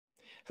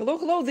Hello,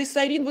 hello. This is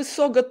Irene with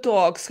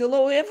SaugaTalks.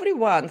 Hello,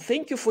 everyone.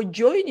 Thank you for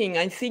joining.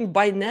 I think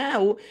by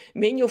now,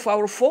 many of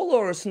our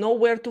followers know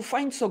where to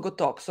find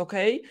SaugaTalks,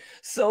 okay?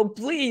 So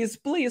please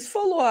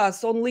follow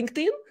us on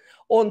LinkedIn,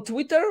 on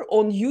Twitter,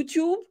 on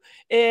YouTube,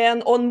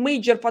 and on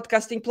major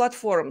podcasting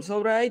platforms,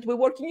 all right? We're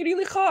working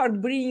really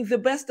hard, bringing the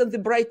best and the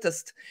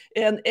brightest.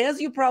 And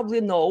as you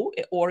probably know,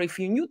 or if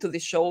you're new to the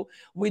show,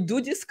 we do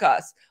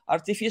discuss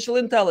artificial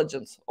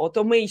intelligence,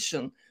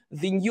 automation,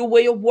 the new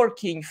way of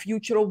working,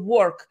 future of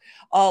work,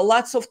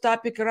 lots of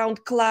topic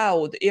around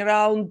cloud,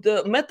 around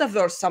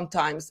metaverse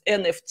sometimes,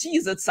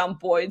 NFTs at some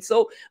point.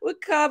 So we're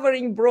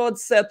covering broad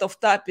set of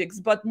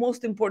topics, but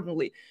most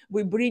importantly,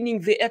 we're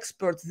bringing the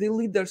experts, the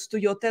leaders to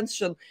your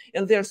attention,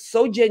 and they're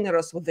so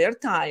generous with their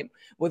time,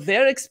 with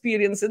their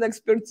experience and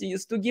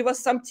expertise to give us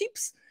some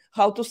tips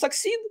how to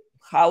succeed,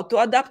 how to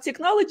adapt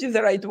technology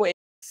the right way.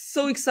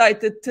 So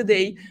excited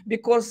today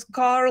because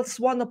Karl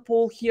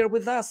Swanepoel here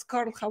with us.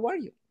 Karl, how are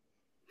you?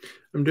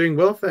 I'm doing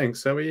well,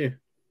 thanks. How are you?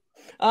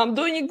 I'm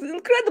doing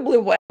incredibly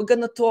well. We're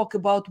going to talk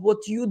about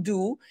what you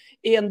do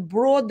and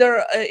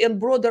broader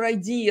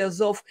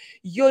ideas of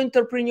your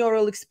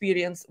entrepreneurial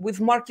experience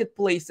with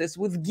marketplaces,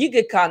 with gig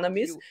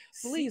economies.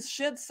 Please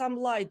shed some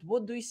light.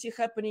 What do you see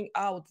happening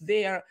out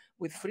there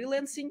with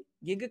freelancing,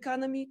 gig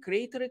economy,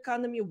 creator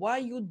economy? Why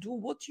you do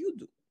what you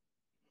do?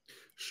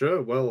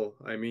 Sure. Well,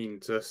 I mean,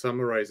 to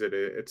summarize it,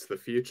 it's the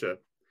future.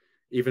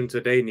 Even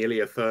today, nearly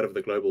a third of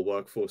the global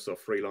workforce are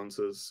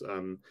freelancers.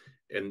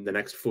 In the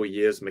next 4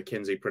 years,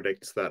 McKinsey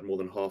predicts that more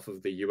than half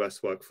of the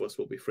US workforce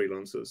will be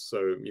freelancers.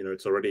 So,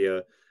 it's already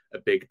a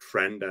big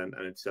trend, and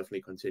it's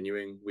definitely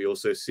continuing. We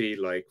also see,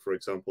 like, for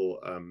example,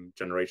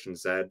 Generation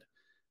Z,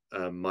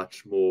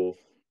 much more,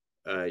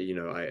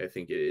 I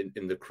think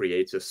in the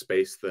creator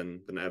space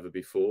than ever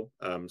before.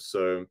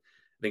 So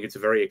I think it's a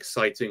very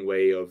exciting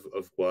way of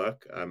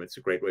work. It's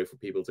a great way for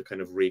people to kind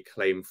of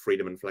reclaim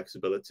freedom and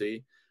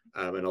flexibility.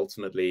 And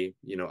ultimately,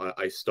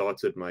 I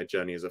started my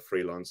journey as a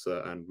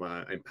freelancer, and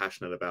I'm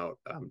passionate about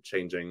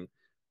changing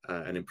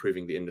and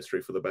improving the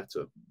industry for the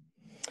better.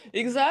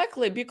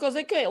 Exactly, because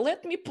okay,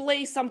 let me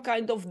play some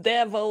kind of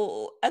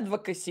devil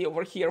advocacy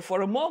over here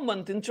for a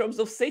moment in terms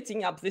of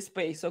setting up this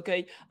space.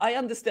 Okay, I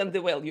understand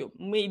the value.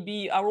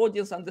 Maybe our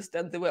audience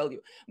understand the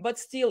value, but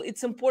still,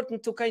 it's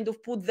important to kind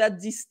of put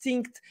that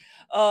distinct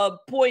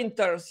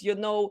pointers.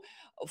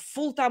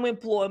 Full-time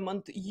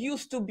employment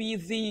used to be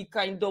the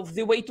kind of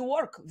the way to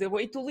work, the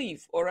way to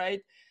live. All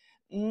right.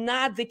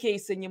 Not the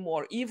case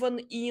anymore, even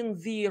in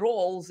the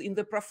roles, in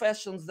the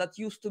professions that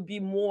used to be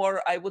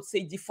more, I would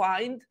say,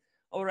 defined.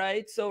 All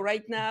right. So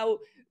right now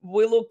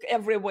we look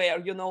everywhere,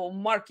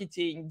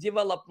 marketing,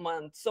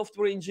 development,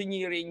 software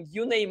engineering,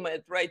 you name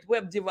it, right?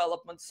 Web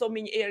development, so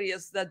many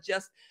areas that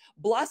just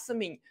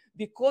blossoming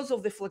because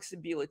of the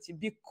flexibility,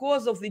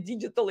 because of the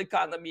digital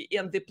economy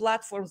and the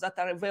platforms that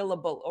are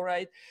available. All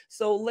right.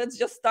 So let's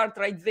just start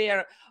right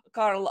there.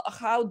 Karl,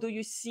 how do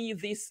you see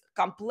this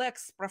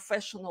complex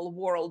professional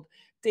world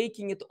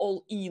taking it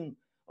all in?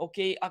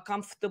 Okay, a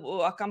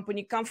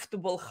company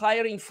comfortable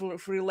hiring for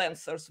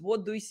freelancers.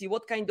 What do you see?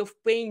 What kind of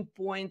pain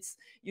points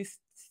you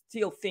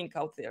still think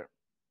out there?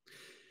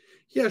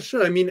 Yeah,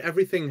 sure. I mean,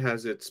 everything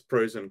has its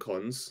pros and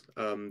cons.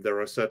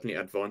 There are certainly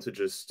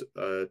advantages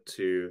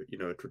to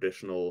a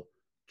traditional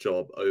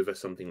job over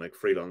something like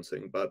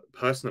freelancing. But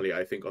personally,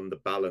 I think on the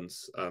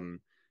balance,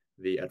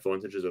 the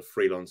advantages of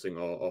freelancing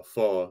are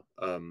far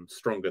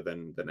stronger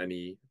than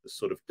any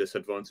sort of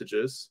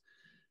disadvantages.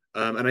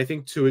 And I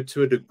think to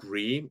a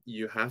degree,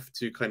 you have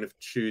to kind of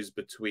choose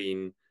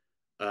between,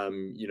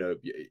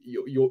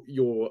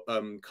 your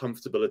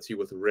comfortability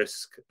with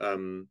risk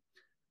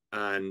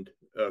and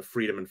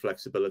freedom and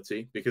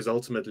flexibility, because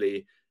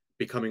ultimately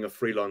becoming a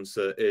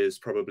freelancer is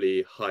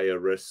probably higher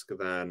risk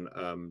than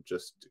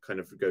just kind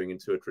of going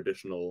into a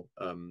traditional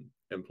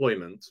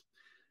employment.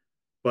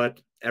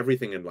 But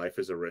everything in life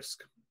is a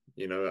risk.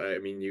 I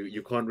mean,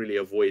 you can't really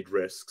avoid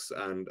risks,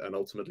 and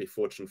ultimately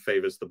fortune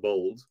favors the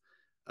bold.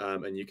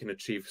 And you can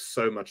achieve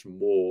so much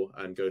more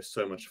and go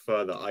so much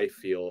further, I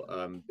feel,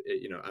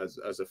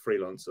 as a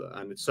freelancer.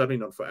 And it's certainly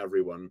not for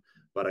everyone,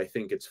 but I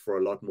think it's for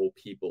a lot more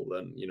people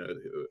than,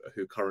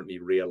 who currently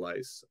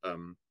realize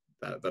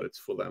that it's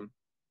for them.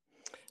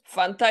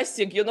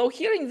 Fantastic.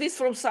 Hearing this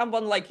from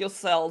someone like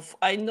yourself,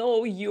 I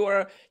know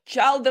you're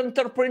child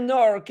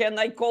entrepreneur. Can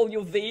I call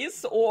you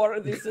this? Or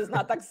this is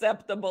not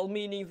acceptable,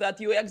 meaning that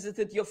you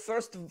exited your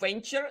first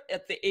venture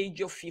at the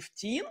age of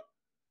 15?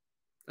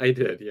 I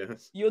did,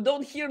 yes. You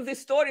don't hear these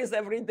stories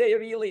every day,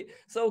 really.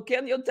 So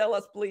can you tell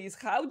us, please,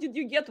 how did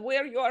you get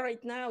where you are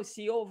right now,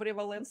 CEO of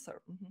Revolancer?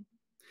 Mm-hmm.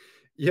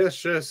 Yeah,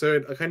 sure. So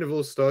it kind of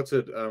all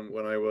started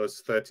when I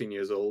was 13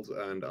 years old,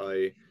 and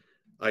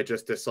I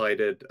just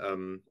decided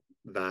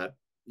that,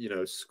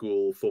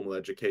 school, formal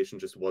education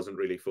just wasn't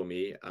really for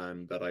me,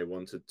 and that I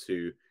wanted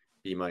to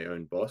be my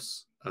own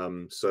boss.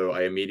 So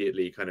I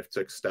immediately kind of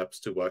took steps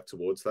to work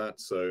towards that.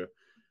 So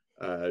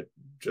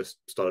just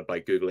started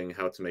by Googling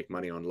how to make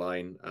money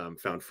online,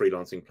 found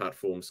freelancing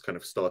platforms, kind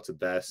of started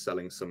there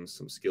selling some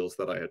skills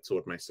that I had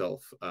taught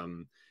myself.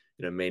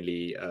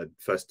 mainly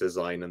first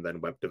design and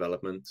then web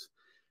development.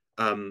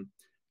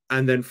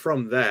 And then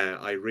from there,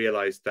 I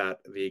realized that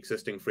the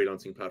existing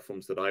freelancing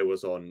platforms that I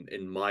was on,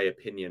 in my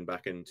opinion,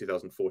 back in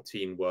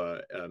 2014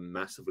 were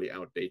massively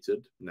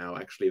outdated. Now,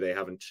 actually, they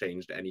haven't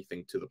changed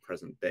anything to the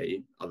present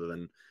day, other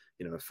than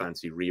a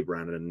fancy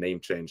rebrand and a name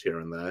change here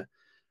and there.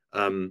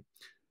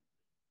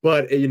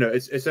 But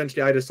it's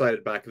essentially, I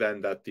decided back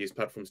then that these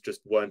platforms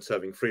just weren't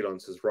serving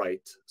freelancers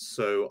right.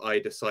 So I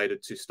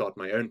decided to start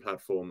my own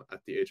platform at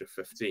the age of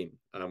 15,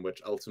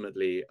 which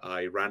ultimately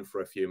I ran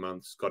for a few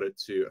months, got it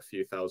to a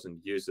few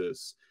thousand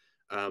users,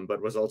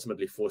 but was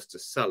ultimately forced to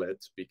sell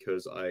it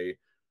because I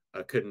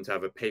couldn't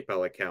have a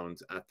PayPal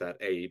account at that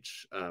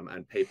age,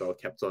 and PayPal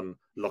kept on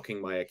locking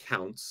my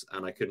accounts,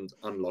 and I couldn't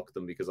unlock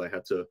them because I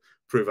had to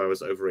prove I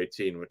was over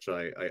 18, which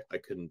I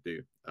couldn't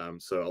do.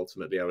 So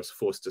ultimately, I was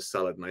forced to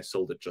sell it, and I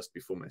sold it just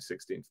before my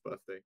 16th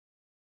birthday.